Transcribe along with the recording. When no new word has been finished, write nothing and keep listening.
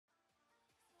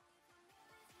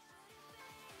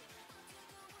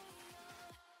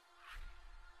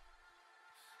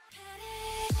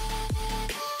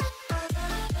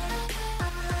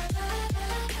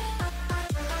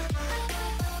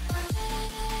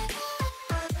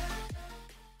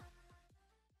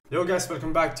Yo guys,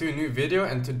 welcome back to a new video,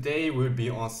 and today we'll be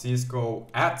on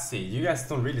Csgoatse. You guys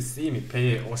don't really see me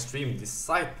play or stream this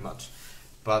site much,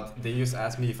 but they just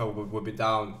asked me if I would be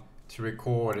down to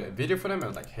record a video for them, and I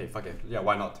was like, hey, fuck it, yeah,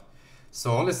 why not?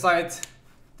 So on the site,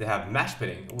 they have match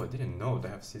betting. Oh, I didn't know they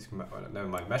have CSGO, never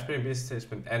mind, match betting business has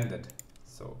been ended.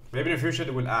 So maybe in the future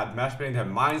they will add match betting. They have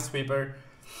Minesweeper,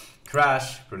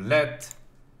 Crash, Roulette,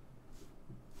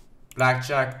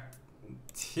 Blackjack,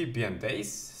 TBN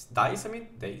Days, what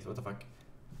the fuck?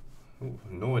 Ooh,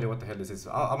 no idea what the hell this is.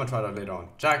 I'm gonna try that later on.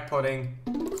 Jackpotting,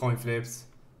 coin flips,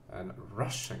 and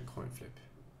Russian coin flip.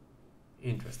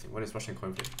 Interesting. What is Russian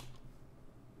coin flip?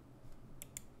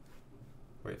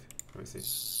 Wait, let me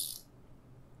see.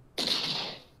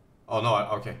 Oh no,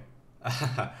 okay.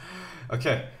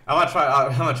 Okay, I'm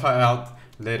gonna try it out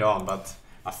later on, but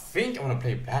I think I wanna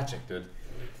play Blackjack, dude.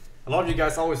 A lot of you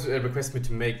guys always request me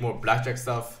to make more Blackjack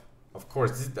stuff. Of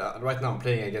course, this is right now I'm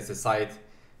playing against a site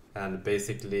and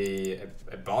basically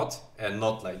a bot and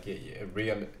not like a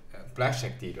real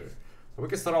Blackjack dealer. But we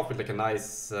can start off with like a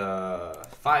nice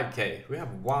 5k. We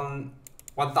have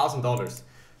 $1,000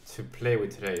 to play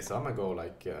with today, so I'm gonna go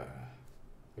like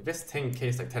I guess 10k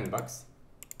is like 10 bucks.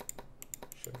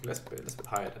 Sure, let's bet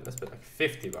higher than, let's bet like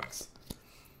 50 bucks.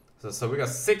 So we got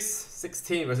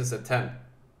 16 versus a 10.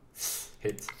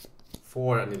 Hit.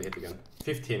 4, I need to hit again.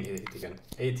 15, hit again.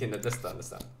 18, that's done.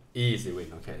 Easy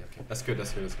win. Okay. That's good.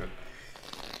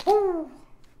 Woo.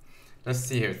 Let's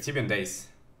see here. TBN Days.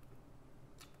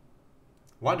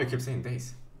 Why do you keep saying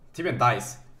days? TBN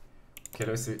Dice. Okay,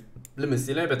 let me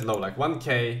see. A little bit low, like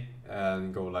 1k,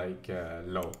 and go like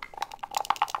low.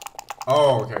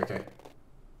 Oh, okay.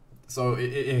 So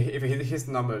if it hits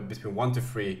the number between 1 to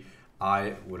 3,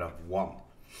 I would have won.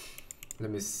 Let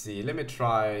me see. Let me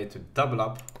try to double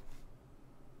up,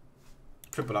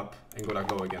 triple up, and go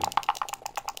like low again.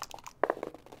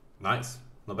 Nice.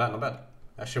 Not bad.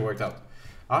 Actually worked out.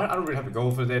 I don't really have a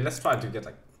goal for the day. Let's try to get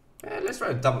like, let's try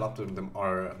to double up to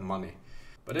our money.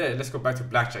 But yeah, let's go back to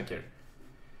Blackjack here.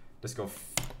 Let's go.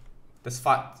 That's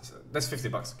 50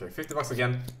 bucks. Okay, 50 bucks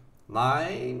again.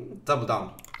 9, double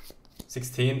down.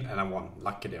 16, and I won.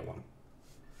 Luckily I won.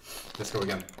 Let's go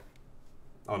again.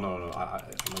 Oh no, I'm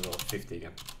gonna go 50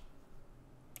 again.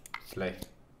 Play.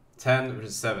 10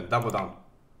 versus 7, double down.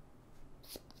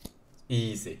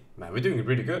 Easy. Man, we're doing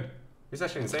really good. It's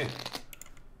actually insane.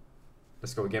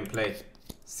 Let's go again, play.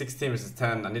 16 versus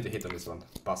 10, I need to hit on this one.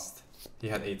 Bust. He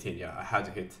had 18, yeah, I had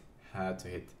to hit.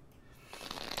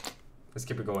 Let's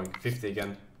keep it going. 50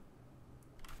 again.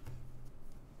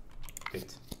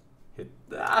 Hit.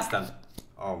 Stand.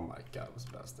 Oh my god, it was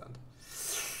a bad stand.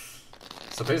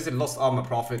 So basically lost all my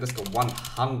profit. Let's go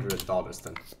 $100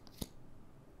 then.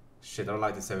 Shit, I don't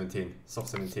like the 17. Soft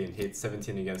 17. Hit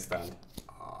 17 again, stand.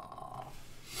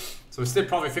 So we still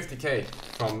probably 50k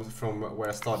from where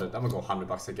I started. I'm gonna go 100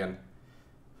 bucks again.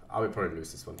 I will probably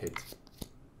lose this one. Hit.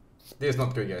 This is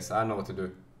not good, guys. I know what to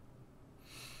do.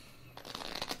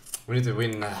 We need to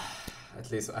win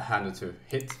at least a hand or two.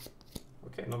 Hit.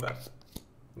 Okay, not bad.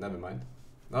 Never mind.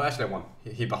 No, actually I won.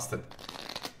 He busted.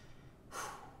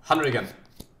 100 again.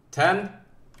 10.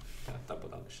 Yeah, double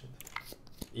down the shit.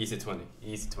 Easy 20.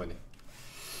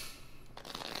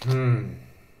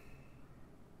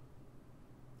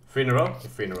 3 in a row?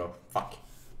 3 in a row. Fuck.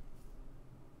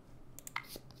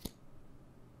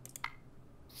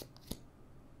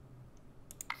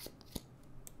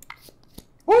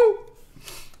 Woo!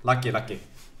 Lucky.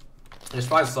 Let's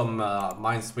try some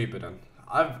Minesweeper then.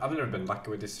 I've never been lucky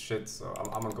with this shit, so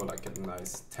I'm gonna go like a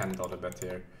nice $10 bet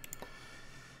here.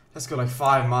 Let's go like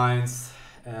 5 mines,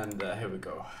 and here we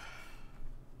go.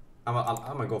 I'm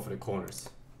gonna go for the corners.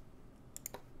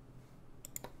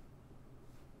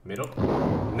 Middle?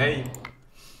 Nay.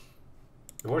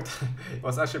 It worked. It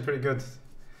was actually pretty good.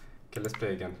 Okay, let's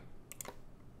play again.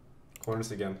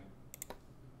 Corners again.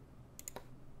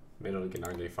 Middle again.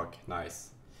 Ugly. Fuck. Nice.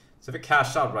 So if I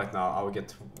cash out right now, I will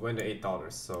get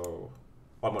 $28. So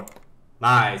one more.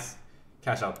 Nice.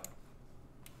 Cash out.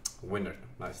 Winner.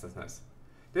 Nice. That's nice.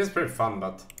 This is pretty fun,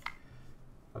 but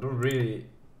I don't really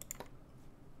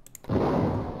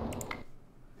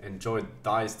enjoy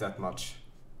dice that much.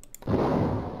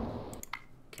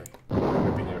 Okay,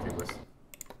 ripping everything, boys.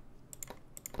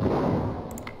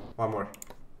 One more.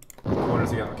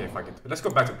 Corners again. Okay, fuck it. Let's go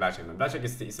back to Blackjack, man. Blackjack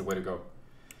is the way to go.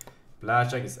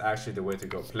 Blackjack is actually the way to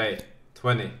go. Play.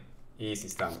 20. Easy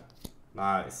stand.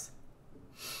 Nice.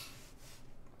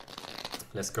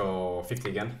 Let's go 50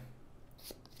 again.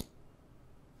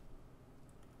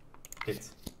 Hit.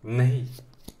 Nay.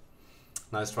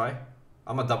 Nice try.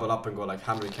 I'm gonna double up and go like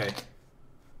 100k.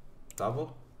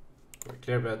 Double.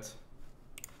 Clear bet.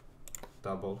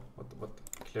 double. What?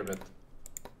 Clear bet.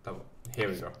 Double. Here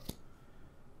we go.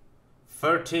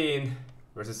 13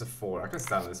 versus a 4. I can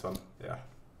stand this one. Yeah.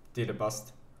 Dealer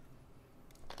bust.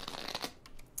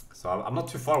 So I'm not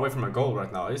too far away from my goal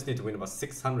right now. I just need to win about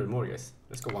 600 more, guys.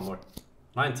 Let's go one more.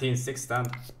 19, 6 stand.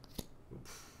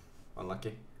 Oof,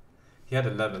 unlucky. He had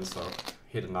 11, so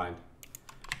he had a 9.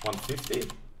 150.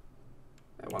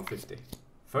 Yeah, 150.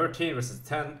 13 versus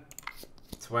 10.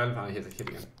 12, and I hit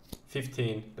again.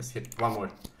 15. Let's hit one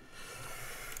more.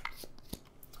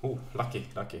 Oh, lucky.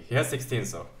 He has 16,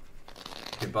 so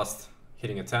he bust.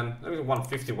 Hitting a 10. Let me do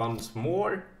 150 once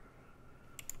more.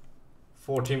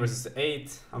 14 versus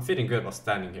 8. I'm feeling good about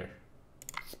standing here.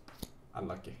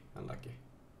 Unlucky.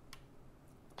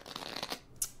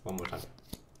 One more time.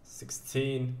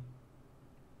 16.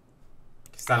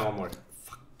 Stand one more.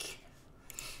 Fuck.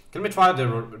 Can we try the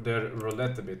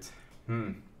roulette a bit?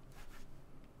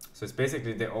 So it's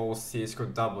basically the old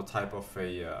CSGO double type of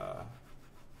a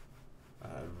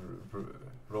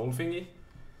roll thingy.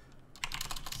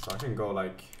 So I can go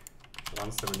like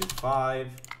 175,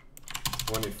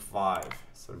 25.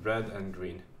 So red and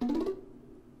green.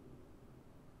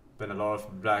 Then a lot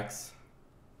of blacks.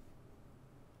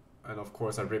 And of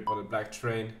course I rip on the black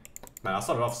train. Man, I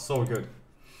started off so good.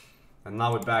 And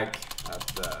now we're back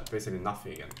at basically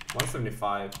nothing again.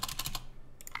 175,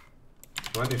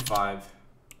 25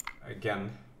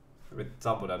 again. We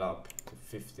double that up to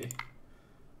 50.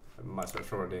 I might as well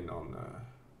throw it in on.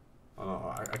 Oh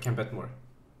no, I can't bet more.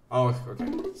 Oh,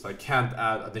 okay. So I can't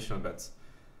add additional bets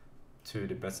to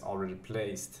the bets already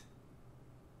placed.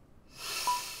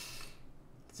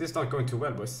 This is not going too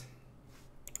well, boys.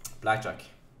 Blackjack.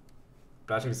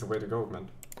 Blackjack is the way to go, man.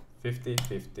 50,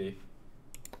 50.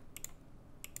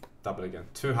 Double again.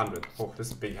 200. Oh, this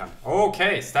is a big hand.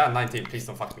 Okay, stand 19. Please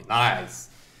don't fuck me. Nice.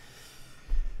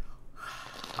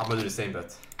 I'm gonna do the same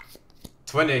bet.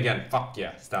 20 again. Fuck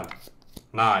yeah, stand.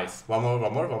 Nice. One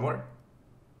more.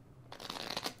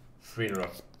 3 in a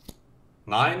row.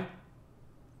 9.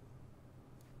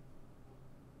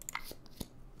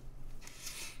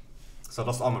 So I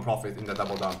lost all my profit in the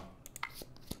double down.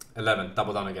 11.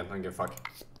 Double down again. I don't give a fuck.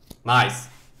 Nice.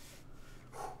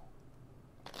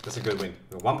 That's a good win.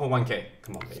 1.1k.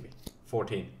 Come on, baby.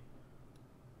 14.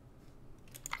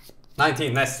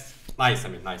 19. Nice. Nice.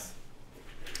 Okay.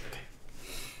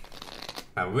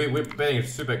 Now we're betting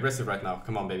super aggressive right now.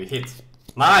 Come on, baby. Hit.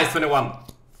 Nice. 21.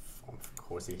 Of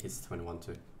course, he hits 21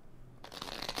 too.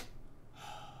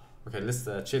 Okay, let's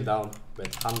chill down.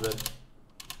 Bet 100.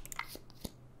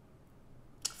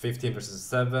 15 versus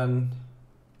 7.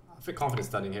 I feel confident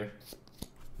standing here.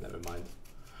 Never mind.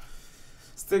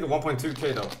 Still got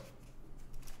 1.2k though.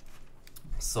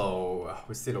 So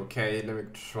we're still okay. Let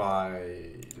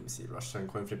me see, Russian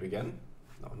coin flip again.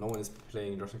 No one is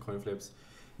playing Russian coin flips.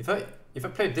 If I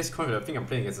play this coin flip, I think I'm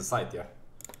playing against the site, yeah.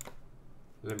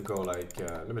 Let me go like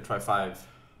let me try 5.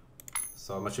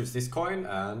 So I'm gonna choose this coin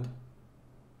and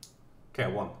okay, I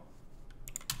won.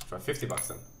 Try 50 bucks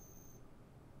then.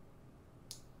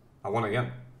 I won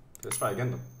again. Let's try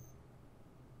again then.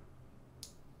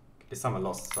 This time I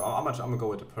lost, so I'm gonna go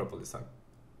with the purple this time.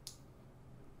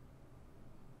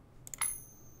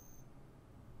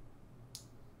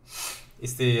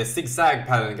 It's the zigzag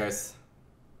pattern, guys.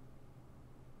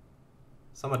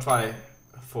 So I'm gonna try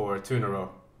for 2 in a row.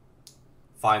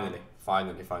 Finally.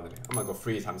 I'm gonna go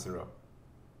 3 times in a row.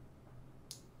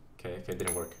 Okay,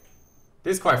 didn't work.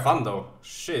 This is quite fun though.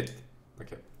 Shit.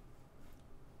 Okay.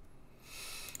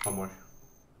 One more.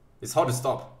 It's hard to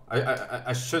stop.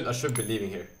 I should be leaving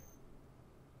here.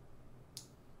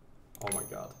 Oh my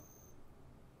god.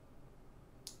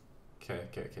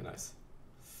 Okay, nice.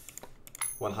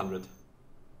 100.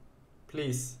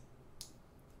 Please.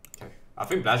 Okay. I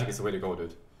think Blackjack is the way to go,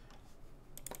 dude.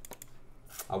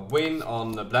 I win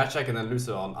on Blackjack and then lose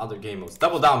on other game modes.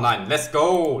 Double down 9. Let's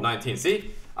go! 19.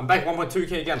 See? I'm back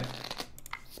 1.2k again.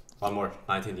 One more.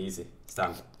 19 easy.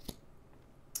 Stand.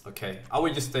 Okay. I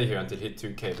will just stay here until hit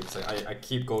 2k because I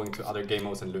keep going to other game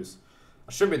modes and lose.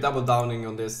 I should be double downing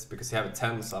on this because he have a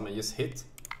 10, so I'm gonna just hit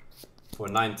for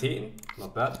 19.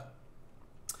 Not bad.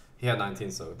 He had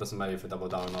 19, so it doesn't matter if I double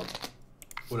down or not.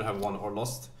 Wouldn't have won or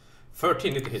lost.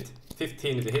 13 need to hit.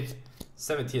 15 need to hit.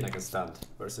 17 I can stand.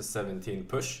 Versus 17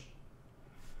 push.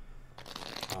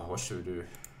 What should we do?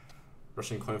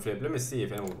 Russian coin flip. Let me see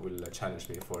if anyone will challenge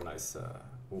me for a nice.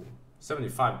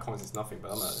 75 coins is nothing,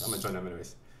 but I'm gonna join them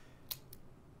anyways.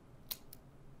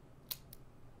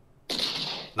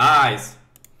 Nice!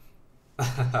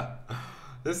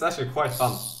 This is actually quite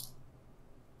fun.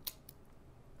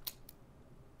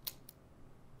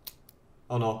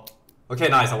 Oh no. Okay,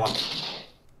 nice, I won.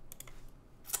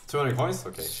 200 coins?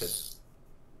 Okay, shit.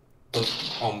 But,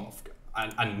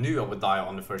 I knew I would die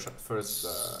on the first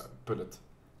bullet.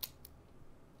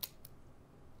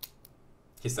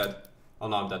 He's dead. Oh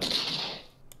no, I'm dead.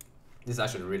 This is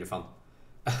actually really fun.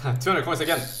 200 coins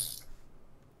again.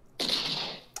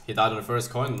 He died on the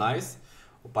first coin, nice.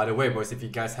 Oh, by the way, boys, if you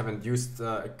guys haven't used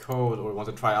a code or want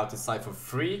to try out this site for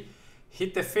free,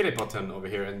 hit the affiliate button over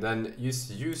here and then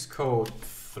use code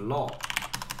FLAW.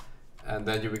 And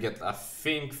then you will get, I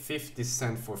think, 50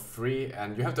 cents for free.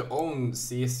 And you have to own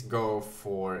CSGO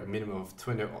for a minimum of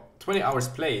 20 hours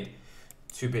played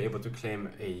to be able to claim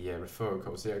a referral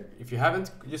code. So yeah, if you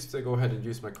haven't, just go ahead and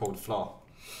use my code FLAW.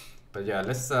 But yeah,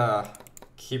 let's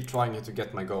keep trying to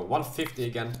get my goal. 150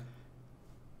 again.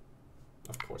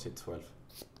 Of course, hit 12.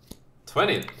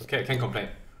 20! Okay, can't complain.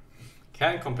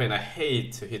 Can't complain, I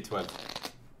hate to hit 12.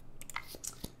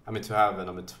 I'm in to have and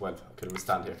I'm in 12. Okay, let me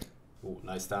stand here. Ooh,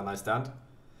 nice stand, nice stand.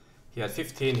 He had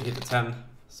 15, he hit a 10.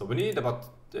 So we need about...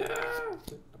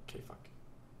 okay, fuck.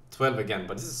 12 again,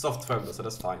 but this is soft 12 though, so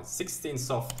that's fine. 16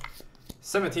 soft.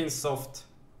 17 soft.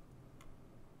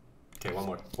 Okay, one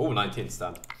more. Oh, 19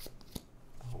 stand.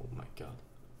 Oh my god.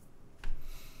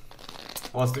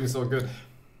 I was doing so good.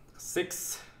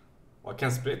 6. Well, I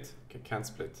can't split. Okay, can't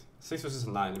split. 6 versus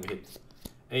 9, we hit.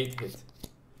 8 hit.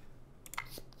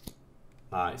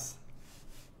 Nice.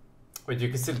 Wait, you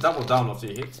can still double down after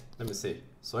you hit? Let me see.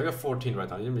 So I got 14 right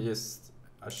now. Let me just...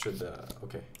 I should...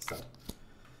 okay, stand.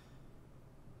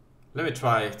 Let me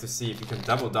try to see if you can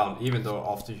double down even though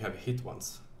after you have hit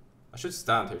once. I should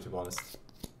stand here to be honest.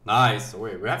 Nice. Oh,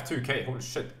 wait, we have 2k. Holy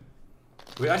shit.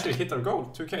 We actually hit our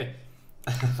goal. 2k.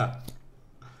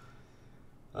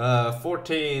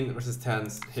 14 versus 10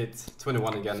 hit.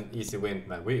 21 again. Easy win.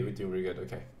 Man, we do really good.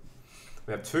 Okay.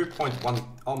 We have 2.1,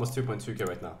 almost 2.2k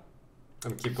right now.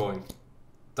 Let me keep going.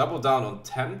 Double down on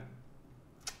 10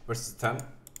 versus 10.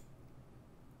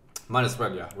 Might as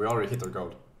well, yeah. We already hit our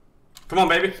goal. Come on,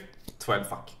 baby. 12,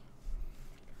 fuck.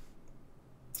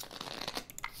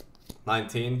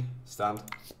 19, stand.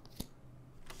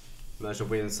 Managed to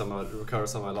win some, recover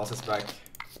some of my losses back.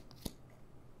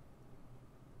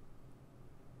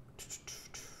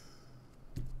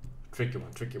 Tricky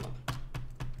one, tricky one.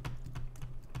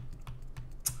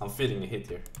 I'm feeling a hit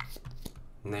here.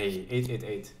 Nay, 8, 8,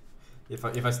 8.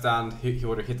 If I stand, he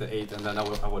would have hit the 8 and then I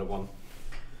would have won.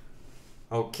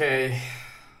 Okay.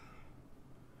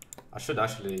 I should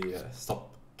actually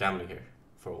stop gambling here.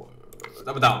 For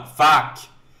double down. Fuck!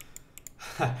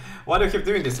 Why do I keep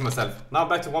doing this to myself? Now I'm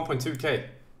back to 1.2k.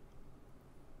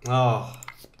 Oh,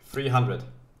 300.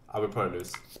 I will probably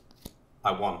lose.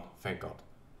 I won, thank God.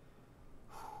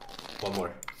 One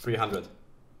more. 300.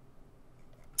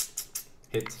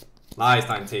 Hit. Nice,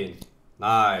 19.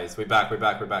 Nice. We're back, we're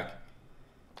back, we're back.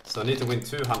 So I need to win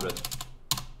 200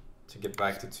 to get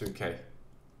back to 2k.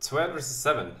 12 versus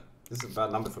 7. This is a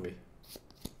bad number for me.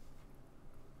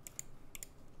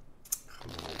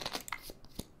 Come on.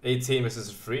 18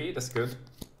 versus 3. That's good.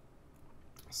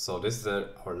 So this is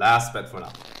our last bet for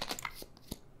now.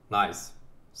 Nice.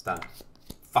 Stand.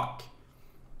 Fuck.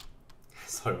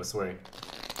 Sorry, I was swearing.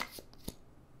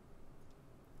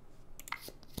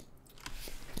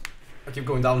 I keep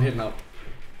going downhill now.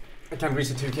 I can't reach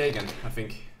the 2k again, I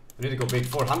think. I need to go big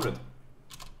 400.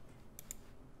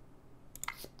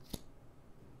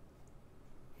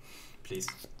 Please.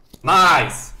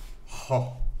 Nice!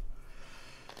 Oh.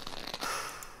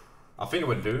 I think I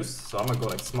would lose, so I'm gonna go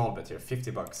like small bet here,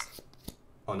 50 bucks.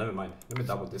 Oh, never mind. Let me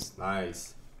double this.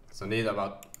 Nice. So I need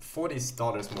about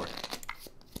 $40 more.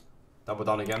 Double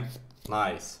down again.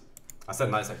 Nice. I said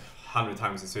nice like 100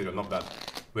 times this video, not bad.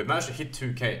 We managed to hit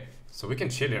 2k. So we can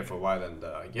chill here for a while and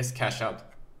I guess cash out.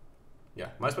 Yeah,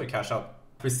 might as well cash out.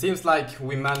 It seems like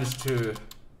we managed to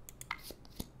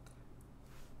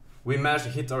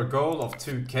hit our goal of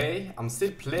 2k. I'm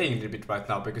still playing a little bit right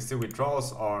now because the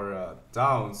withdrawals are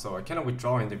down, so I cannot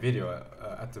withdraw in the video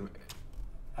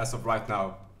as of right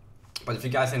now. But if you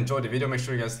guys enjoyed the video, make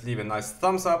sure you guys leave a nice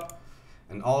thumbs up.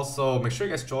 And also make sure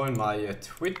you guys join my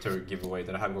Twitter giveaway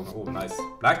that I have going. Oh, nice.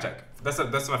 Blackjack.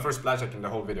 That's my first blackjack in the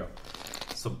whole video.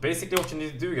 So basically what you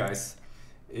need to do, guys,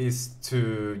 is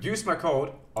to use my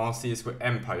code on CSGO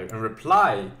Empire and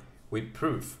reply with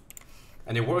proof.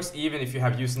 And it works even if you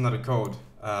have used another code.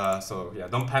 So yeah,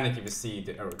 don't panic if you see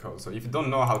the error code. So if you don't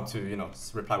know how to, you know,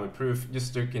 reply with proof,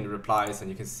 just look in the replies and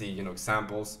you can see, you know,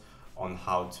 examples on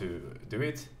how to do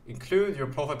it. Include your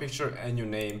profile picture and your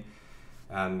name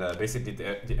and basically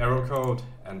the error code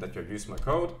and that you've used my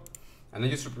code. and then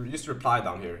just reply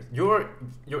down here.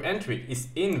 Your entry is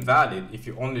invalid if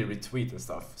you only retweet and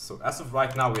stuff. So as of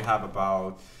right now, we have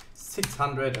about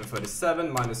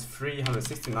 637 minus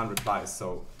 369 replies.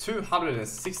 So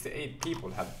 268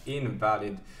 people have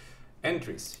invalid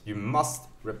entries. You must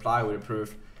reply with a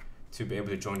proof to be able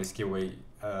to join this giveaway.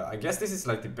 I guess this is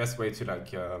like the best way to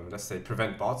like let's say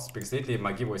prevent bots, because lately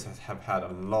my giveaways have had a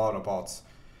lot of bots,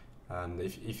 and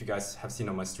if you guys have seen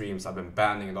on my streams, I've been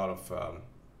banning a lot of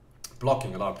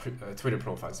blocking a lot of Twitter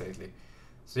profiles lately.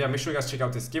 So yeah, make sure you guys check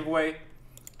out this giveaway.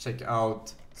 Check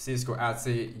out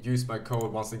Csgoatse, use my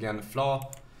code once again,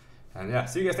 flaw, and yeah,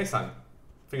 see you guys next time.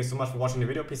 Thank you so much for watching the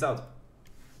video. Peace out.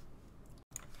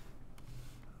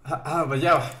 But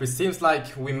yeah, it seems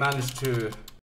like we managed to